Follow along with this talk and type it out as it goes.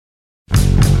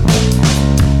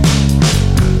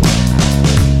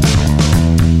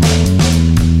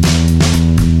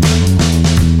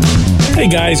Hey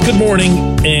guys, good morning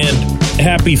and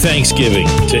happy Thanksgiving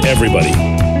to everybody.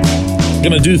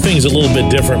 Going to do things a little bit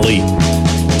differently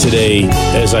today,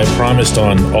 as I promised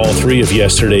on all three of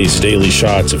yesterday's daily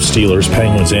shots of Steelers,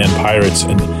 Penguins, and Pirates,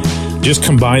 and just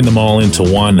combine them all into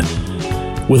one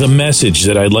with a message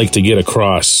that I'd like to get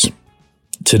across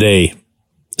today.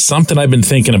 Something I've been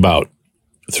thinking about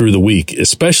through the week,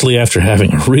 especially after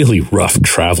having a really rough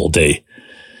travel day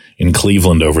in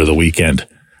Cleveland over the weekend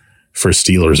for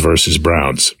Steelers versus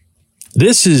Browns.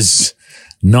 This is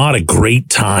not a great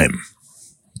time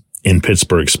in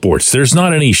Pittsburgh sports. There's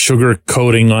not any sugar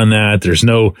coating on that. There's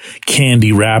no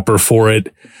candy wrapper for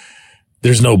it.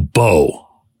 There's no bow.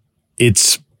 I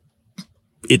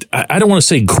don't want to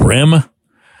say grim,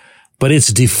 but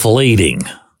it's deflating,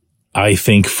 I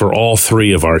think, for all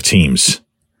three of our teams.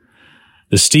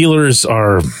 The Steelers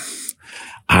are,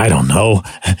 I don't know,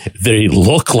 they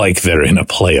look like they're in a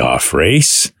playoff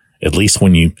race, at least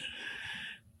when you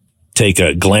take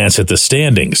a glance at the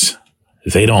standings.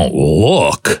 They don't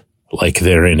look like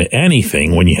they're in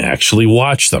anything when you actually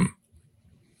watch them.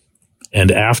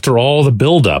 And after all the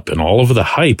buildup and all of the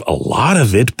hype, a lot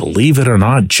of it, believe it or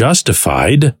not,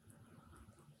 justified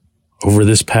over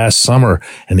this past summer,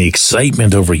 and the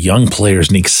excitement over young players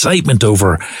and the excitement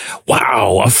over,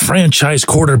 wow, a franchise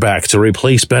quarterback to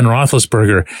replace Ben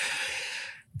Roethlisberger.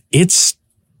 It's,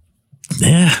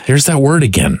 there's that word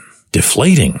again,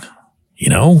 deflating. You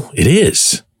know, it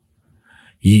is.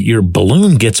 Your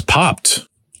balloon gets popped.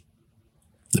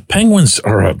 The Penguins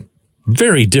are a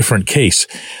very different case.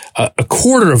 A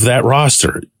quarter of that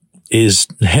roster is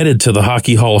headed to the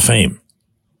Hockey Hall of Fame.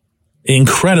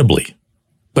 Incredibly,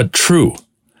 but true.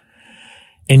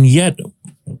 And yet,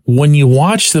 when you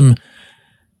watch them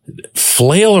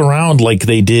flail around like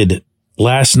they did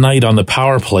last night on the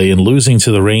power play and losing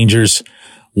to the Rangers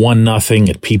 1-0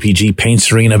 at PPG Paints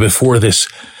Arena before this,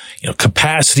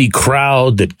 capacity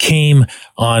crowd that came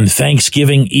on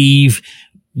Thanksgiving Eve,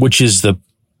 which is the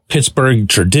Pittsburgh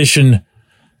tradition,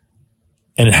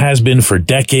 and it has been for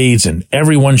decades, and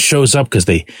everyone shows up because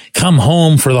they come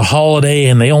home for the holiday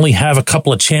and they only have a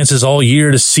couple of chances all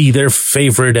year to see their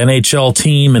favorite NHL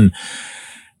team, and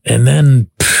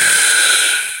then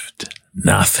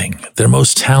nothing. Their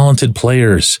most talented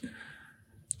players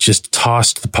just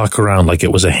tossed the puck around like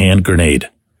it was a hand grenade,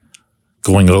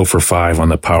 going 0 for 5 on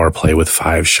the power play with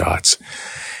 5 shots.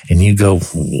 And you go,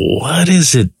 what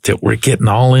is it that we're getting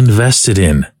all invested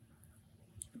in?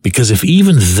 Because if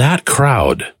even that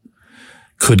crowd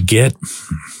could get,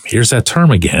 here's that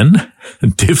term again,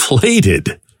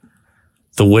 deflated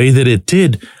the way that it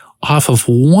did off of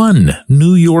one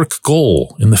New York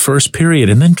goal in the first period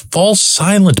and then fall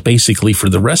silent basically for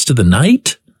the rest of the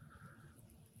night,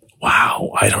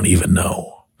 wow, I don't even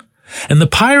know. And the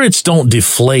Pirates don't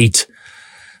deflate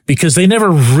because they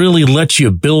never really let you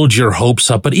build your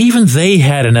hopes up. But even they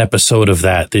had an episode of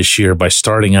that this year by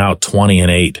starting out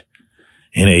 20-8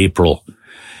 in April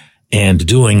and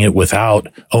doing it without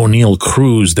O'Neal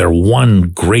Cruz, their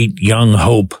one great young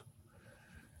hope.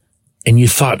 And you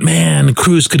thought, man,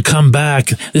 Cruz could come back.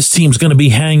 This team's going to be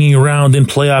hanging around in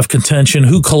playoff contention.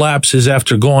 Who collapses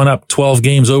after going up 12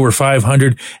 games over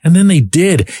 500? And then they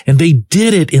did. And they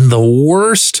did it in the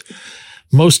worst,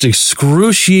 most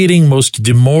excruciating, most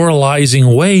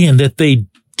demoralizing way, in that they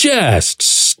just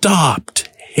stopped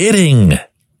hitting.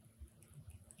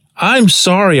 I'm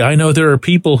sorry. I know there are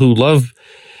people who love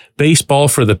baseball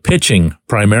for the pitching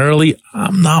primarily.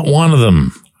 I'm not one of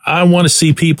them. I want to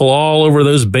see people all over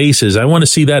those bases. I want to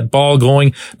see that ball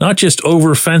going not just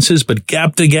over fences, but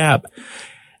gap to gap.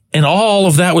 And all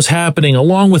of that was happening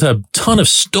along with a ton of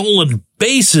stolen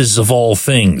bases of all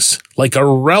things, like a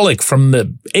relic from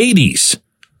the 80s.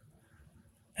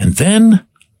 And then,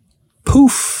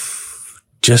 poof,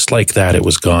 just like that, it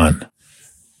was gone.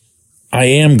 I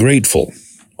am grateful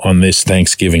on this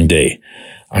Thanksgiving Day.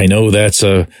 I know that's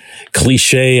a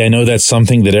cliche. I know that's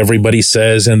something that everybody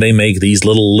says, and they make these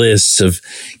little lists of,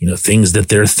 things that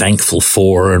they're thankful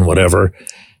for and whatever.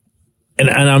 And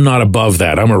I'm not above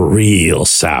that. I'm a real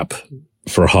sap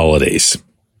for holidays.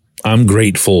 I'm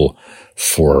grateful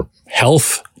for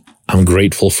health. I'm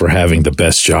grateful for having the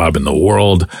best job in the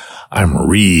world. I'm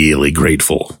really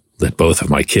grateful that both of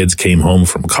my kids came home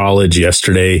from college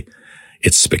yesterday.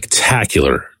 It's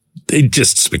spectacular. They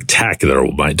just spectacular.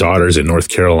 My daughter's in North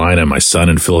Carolina, my son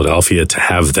in Philadelphia, to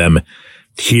have them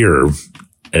here,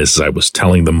 as I was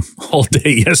telling them all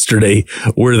day yesterday,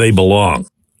 where they belong.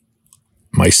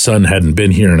 My son hadn't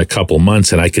been here in a couple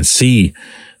months, and I could see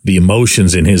the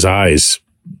emotions in his eyes.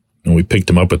 And we picked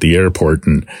him up at the airport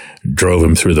and drove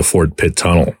him through the Fort Pitt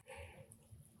Tunnel.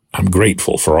 I'm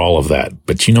grateful for all of that.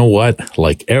 But you know what?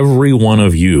 Like every one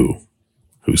of you,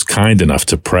 who's kind enough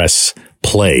to press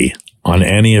play on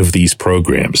any of these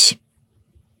programs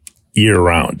year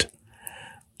round.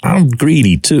 I'm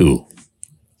greedy too.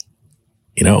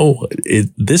 You know,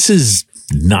 this is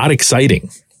not exciting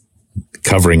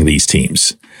covering these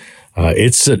teams.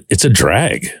 It's a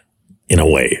drag in a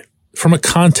way from a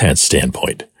content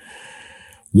standpoint.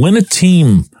 When a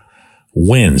team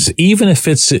wins, even if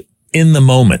it's in the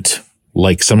moment,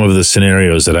 like some of the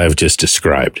scenarios that I've just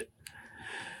described,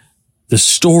 the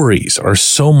stories are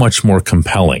so much more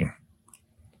compelling.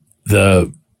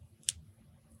 The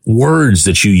words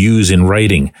that you use in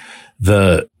writing,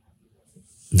 the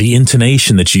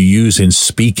intonation that you use in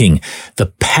speaking,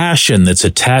 the passion that's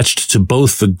attached to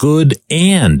both the good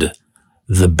and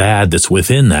the bad that's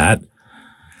within that,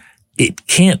 it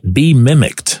can't be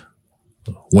mimicked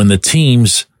when the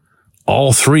teams,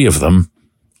 all three of them,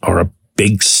 are a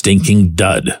big stinking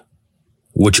dud,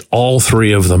 which all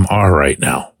three of them are right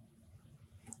now.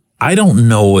 I don't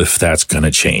know if that's going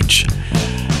to change.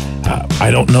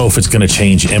 I don't know if it's going to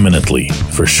change imminently,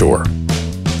 for sure.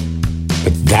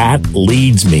 But that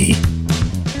leads me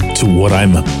to what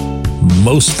I'm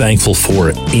most thankful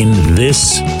for in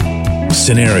this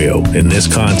scenario, in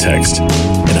this context,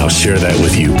 and I'll share that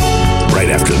with you right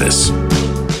after this.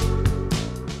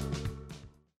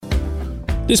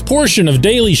 This portion of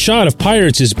Daily Shot of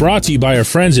Pirates is brought to you by our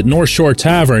friends at North Shore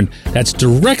Tavern, that's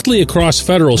directly across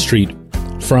Federal Street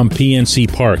from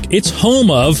PNC Park. It's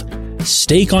home of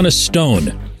Steak on a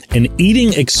Stone, an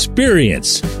eating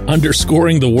experience,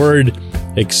 underscoring the word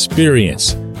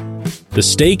experience. The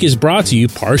steak is brought to you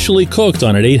partially cooked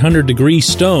on an 800-degree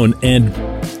stone, and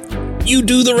you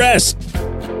do the rest.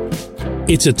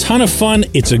 It's a ton of fun,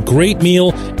 it's a great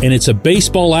meal, and it's a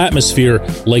baseball atmosphere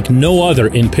like no other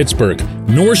in Pittsburgh.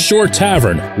 North Shore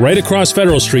Tavern, right across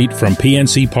Federal Street from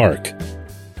PNC Park.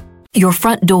 Your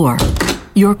front door,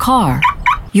 your car,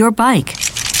 your bike,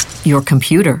 your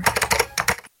computer,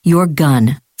 your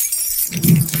gun.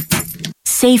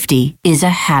 Safety is a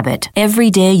habit.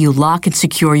 Every day you lock and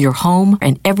secure your home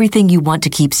and everything you want to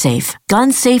keep safe.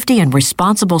 Gun safety and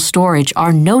responsible storage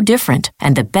are no different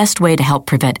and the best way to help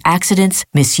prevent accidents,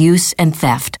 misuse, and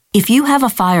theft. If you have a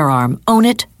firearm, own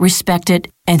it, respect it,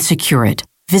 and secure it.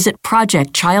 Visit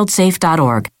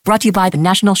ProjectChildSafe.org. Brought to you by the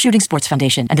National Shooting Sports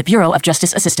Foundation and the Bureau of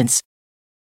Justice Assistance.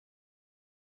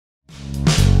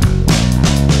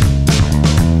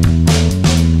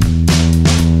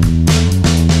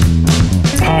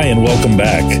 Hi, and welcome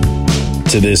back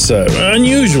to this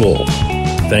unusual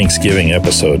Thanksgiving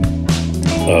episode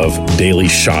of Daily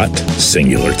Shot,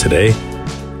 singular today.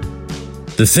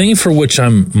 The thing for which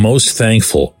I'm most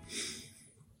thankful,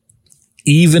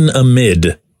 even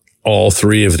amid all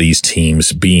three of these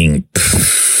teams being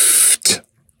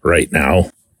right now,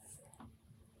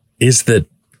 is that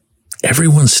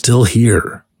everyone's still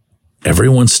here.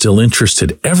 Everyone's still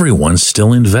interested. Everyone's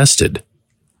still invested.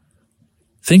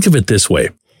 Think of it this way.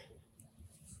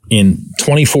 In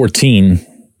 2014,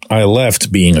 I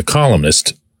left being a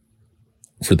columnist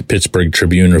for the Pittsburgh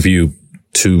Tribune-Review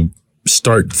to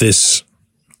start this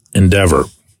endeavor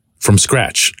from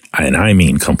scratch. And I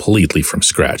mean completely from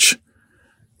scratch.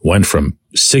 Went from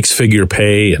six-figure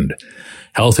pay and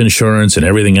health insurance and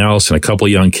everything else and a couple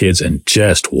of young kids and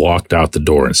just walked out the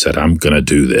door and said, I'm going to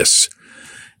do this.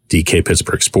 DK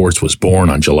Pittsburgh Sports was born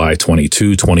on July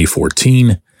 22,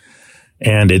 2014,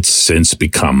 and it's since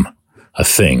become a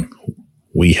thing.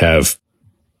 We have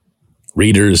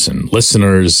readers and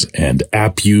listeners and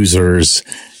app users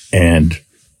and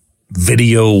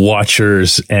video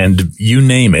watchers and you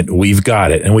name it, we've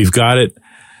got it. And we've got it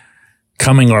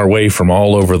coming our way from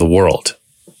all over the world.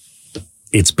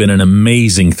 It's been an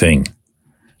amazing thing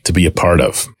to be a part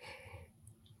of.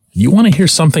 You want to hear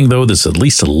something, though, that's at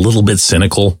least a little bit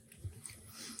cynical?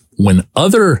 When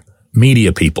other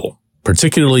media people,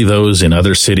 particularly those in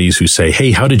other cities who say,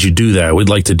 hey, how did you do that? We'd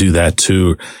like to do that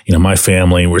too. You know, my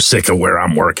family, we're sick of where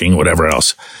I'm working, whatever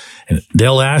else. And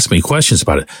they'll ask me questions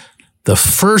about it. The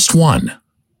first one,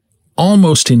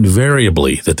 almost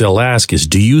invariably, that they'll ask is,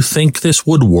 do you think this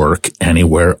would work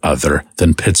anywhere other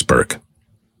than Pittsburgh?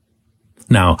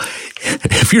 Now,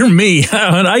 if you're me,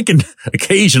 and I can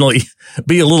occasionally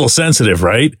be a little sensitive,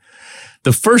 right?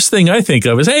 The first thing I think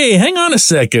of is, hey, hang on a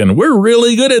second. We're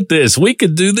really good at this. We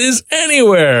could do this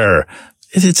anywhere.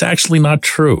 It's actually not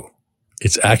true.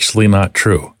 It's actually not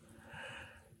true.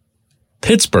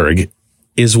 Pittsburgh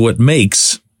is what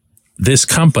makes this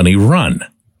company run.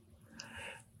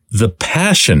 The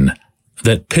passion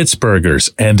that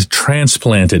Pittsburghers and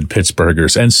transplanted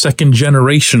Pittsburghers and second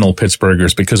generational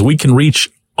Pittsburghers, because we can reach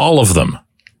all of them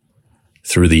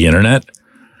through the internet,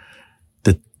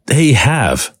 that they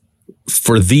have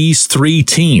for these three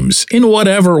teams, in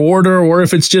whatever order, or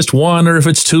if it's just one, or if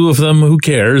it's two of them, who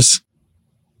cares?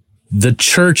 The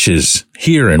churches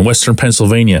here in Western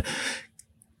Pennsylvania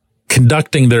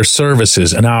conducting their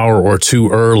services an hour or two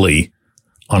early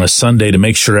on a Sunday to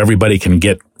make sure everybody can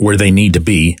get where they need to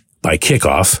be by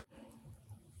kickoff.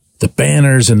 The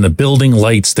banners and the building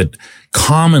lights that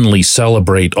commonly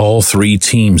celebrate all three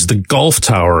teams. The Gulf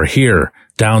Tower here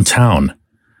downtown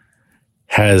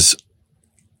has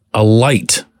a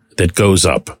light that goes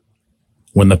up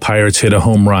when the Pirates hit a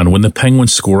home run, when the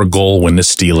Penguins score a goal, when the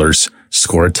Steelers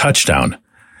score a touchdown.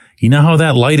 You know how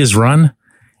that light is run?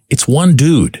 It's one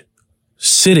dude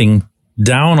sitting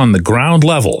down on the ground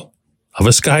level of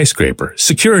a skyscraper,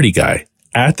 security guy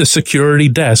at the security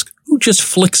desk, who just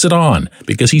flicks it on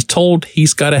because he's told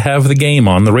he's got to have the game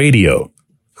on the radio,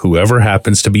 whoever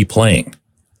happens to be playing.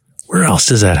 Where else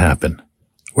does that happen?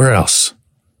 Where else?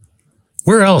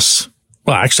 Where else?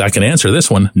 Well, actually, I can answer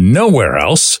this one. Nowhere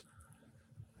else.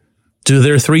 Do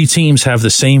their three teams have the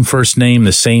same first name,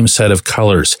 the same set of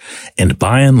colors, and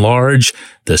by and large,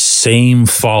 the same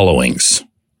followings?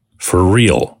 For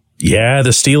real. Yeah, the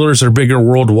Steelers are bigger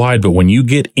worldwide, but when you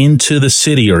get into the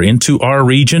city or into our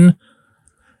region,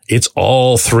 it's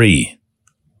all three,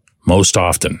 most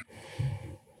often.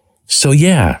 So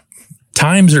yeah,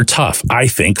 times are tough, I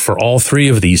think, for all three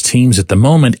of these teams at the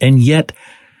moment, and yet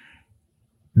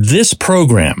this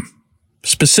program,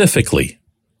 specifically,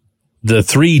 the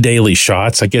 3 daily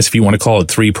shots, I guess if you want to call it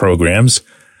 3 programs,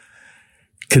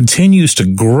 continues to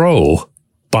grow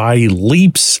by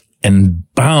leaps and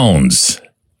bounds.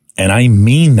 And I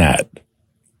mean that.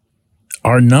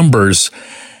 Our numbers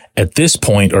at this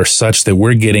point are such that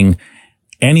we're getting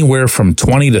anywhere from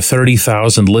 20 to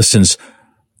 30,000 listens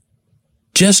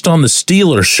just on the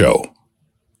Steelers show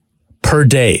per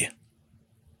day.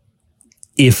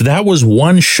 If that was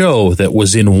one show that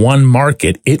was in one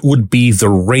market, it would be the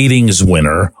ratings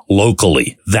winner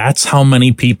locally. That's how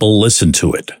many people listen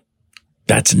to it.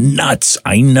 That's nuts.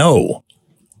 I know.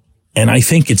 And I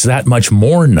think it's that much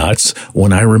more nuts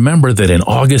when I remember that in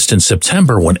August and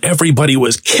September, when everybody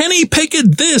was Kenny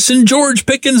Pickett this and George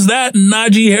Pickens that and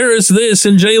Najee Harris this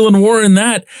and Jaylen Warren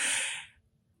that,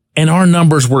 and our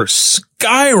numbers were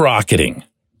skyrocketing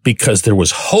because there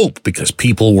was hope, because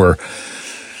people were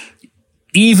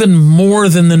even more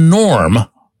than the norm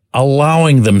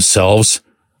allowing themselves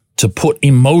to put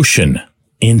emotion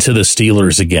into the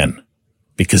Steelers again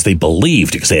because they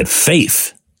believed, because they had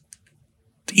faith.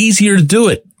 Easier to do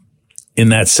it in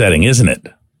that setting, isn't it?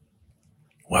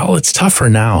 Well, it's tougher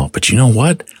now, but you know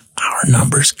what? Our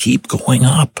numbers keep going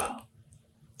up.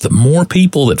 The more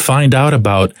people that find out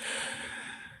about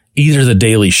either the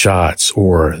Daily Shots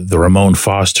or the Ramon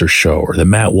Foster show or the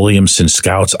Matt Williamson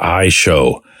Scout's Eye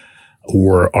show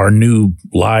or our new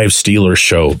live Steelers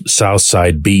show,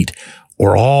 Southside Beat,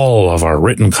 or all of our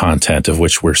written content, of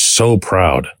which we're so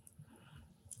proud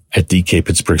at DK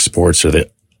Pittsburgh Sports, or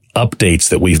the updates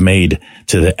that we've made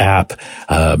to the app,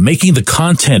 making the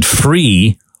content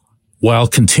free while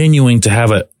continuing to have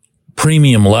a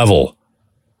premium level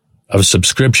of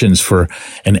subscriptions for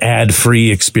an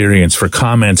ad-free experience, for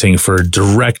commenting, for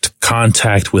direct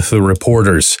contact with the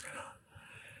reporters.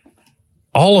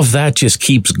 All of that just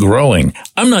keeps growing.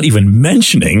 I'm not even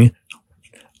mentioning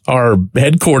our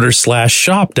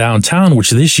headquarters/shop downtown,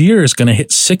 which this year is going to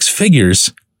hit 6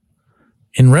 figures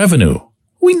in revenue.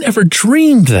 We never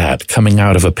dreamed that coming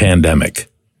out of a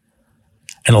pandemic.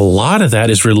 And a lot of that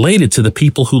is related to the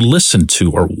people who listen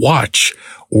to or watch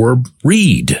or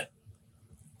read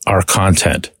our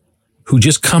content, who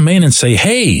just come in and say,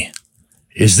 hey,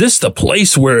 is this the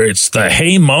place where it's the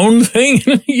Hey Moan thing?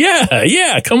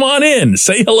 Yeah, come on in,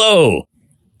 say hello.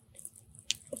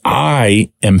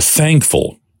 I am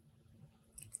thankful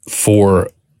for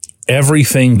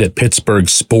everything that Pittsburgh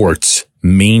sports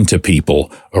mean to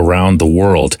people around the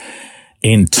world.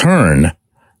 In turn,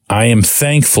 I am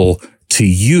thankful to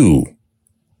you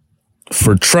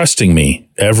for trusting me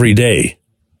every day,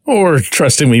 or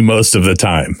trusting me most of the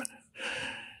time,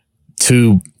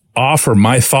 to offer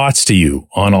my thoughts to you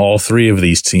on all 3 of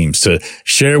these teams, to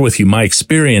share with you my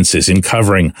experiences in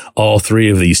covering all 3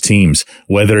 of these teams,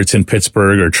 whether it's in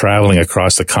Pittsburgh or traveling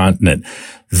across the continent.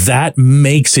 That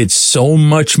makes it so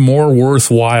much more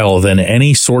worthwhile than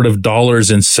any sort of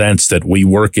dollars and cents that we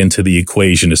work into the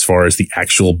equation as far as the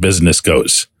actual business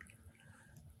goes.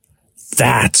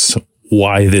 That's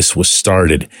why this was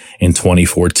started in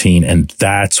 2014, and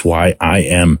that's why I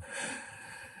am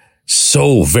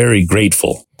so very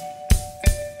grateful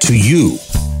to you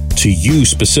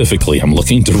specifically. I'm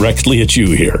looking directly at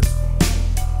you here.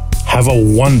 Have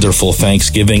a wonderful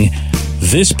Thanksgiving.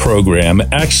 This program,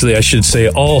 actually, I should say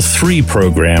all 3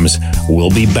 programs, will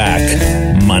be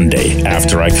back Monday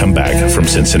after I come back from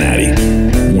Cincinnati,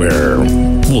 where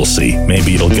we'll see.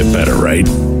 Maybe it'll get better, right?